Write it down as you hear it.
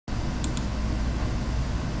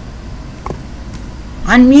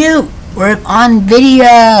Unmute. We're on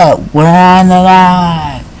video. We're on the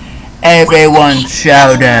live. Everyone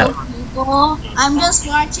shout out. I'm just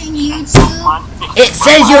watching YouTube. It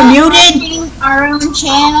says you're muted. Watching our own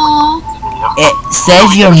channel. It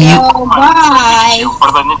says you're muted. Bye.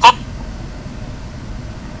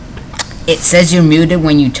 It says you're muted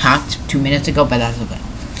when you talked 2 minutes ago, but that's okay.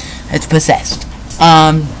 It's possessed.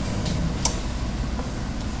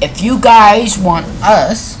 If you guys want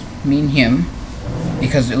us, me and him,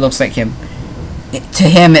 because it looks like him. To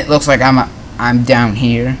him, it looks like I'm down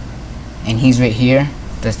here, and he's right here.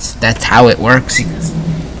 That's how it works. Because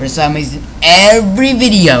for some reason, every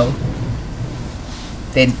video.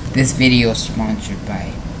 This video is sponsored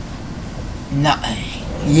by Nothing.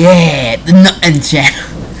 Yeah, the Nothing channel.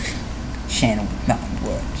 Channel with nothing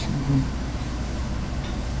words.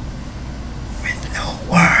 With no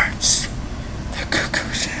words. The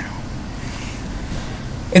Cuckoo Channel.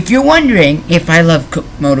 If you're wondering if I love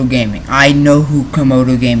Komodo Gaming, I know who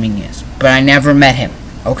Komodo Gaming is, but I never met him.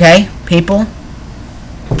 Okay, people?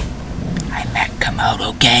 I met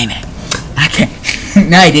Komodo Gaming. Okay.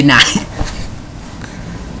 No, I did not.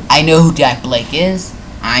 I know who Jack Blake is.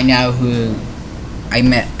 I know who I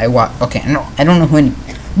met. Okay, no, I don't know who any.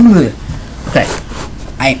 Okay,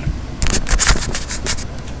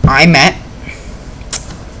 I met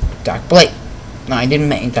Jack Blake. No, I didn't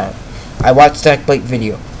meet that. I watched Jack Blake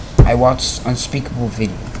video. I watched Unspeakable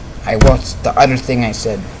video. I watched the other thing I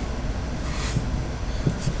said.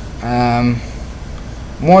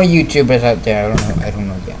 More YouTubers out there. I don't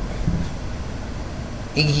know yet.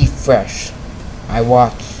 Iggy Fresh. I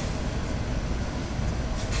watched.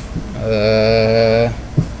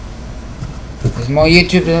 There's more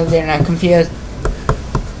YouTubers out there, not confused.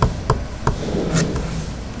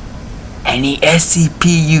 Any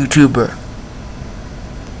SCP YouTuber.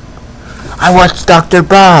 I watch Dr.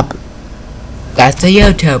 Bob. That's a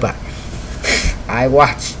YouTuber. I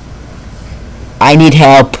watch. I need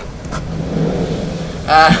help.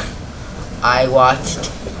 I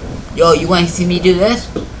watched. Yo, you want to see me do this?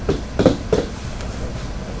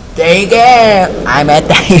 There you go. I'm at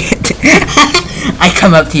that. I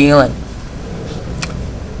come up to you and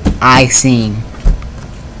I sing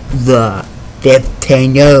the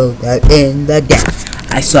 15 years in the day.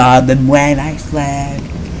 I saw them when I slept.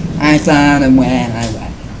 I saw them when I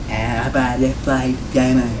went. Everybody played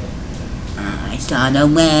diamond. I saw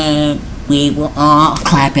them when we were all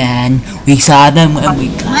clapping. We saw them when we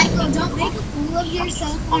clapped. Michael, don't make a fool of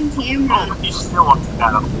yourself on camera.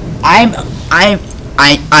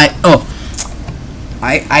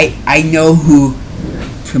 I know who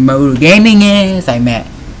Komodo Gaming is. I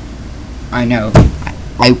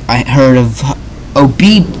heard of OB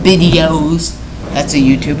videos. That's a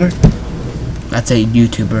YouTuber.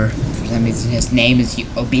 For some reason, his name is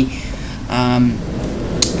OB.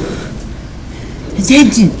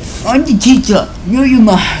 Attention! I'm the teacher. Know your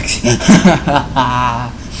marks.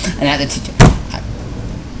 Another teacher.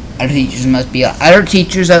 Other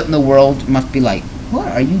teachers out in the world must be like, what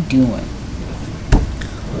are you doing?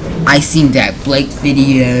 I seen that Blake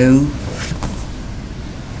video.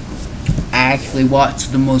 I actually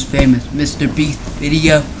watched the most famous mrbeast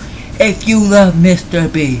video. If you love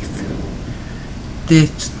mrbeast,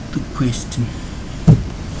 that's the question.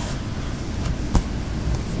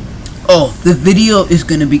 Oh, the video is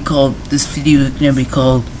gonna be called. This video is gonna be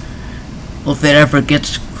called. Well, if it ever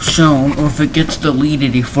gets shown, or if it gets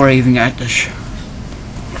deleted before I even got the show,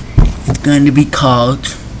 it's going to be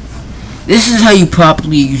called. This is how you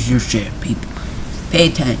properly use your shit, people. Pay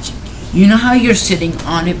attention. You know how you're sitting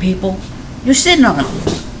on it, people? You're sitting on it.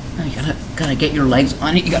 Now you gotta get your legs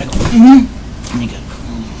on it. You gotta go. And you gotta.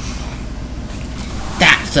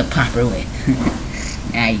 That's the proper way.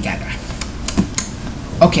 Now you gotta.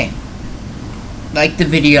 Okay. Like the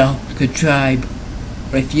video, subscribe.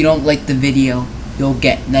 Or if you don't like the video, you'll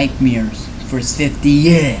get nightmares for 50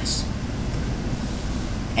 years.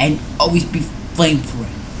 And always be blamed for it.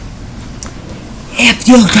 If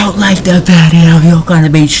you don't like the video, you're gonna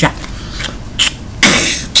be shot.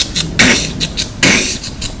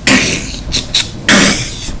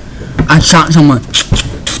 I shot someone.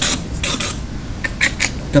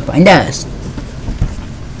 To find us.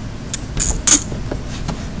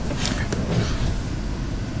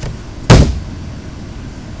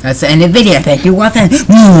 That's the end of the video. Thank you for watching.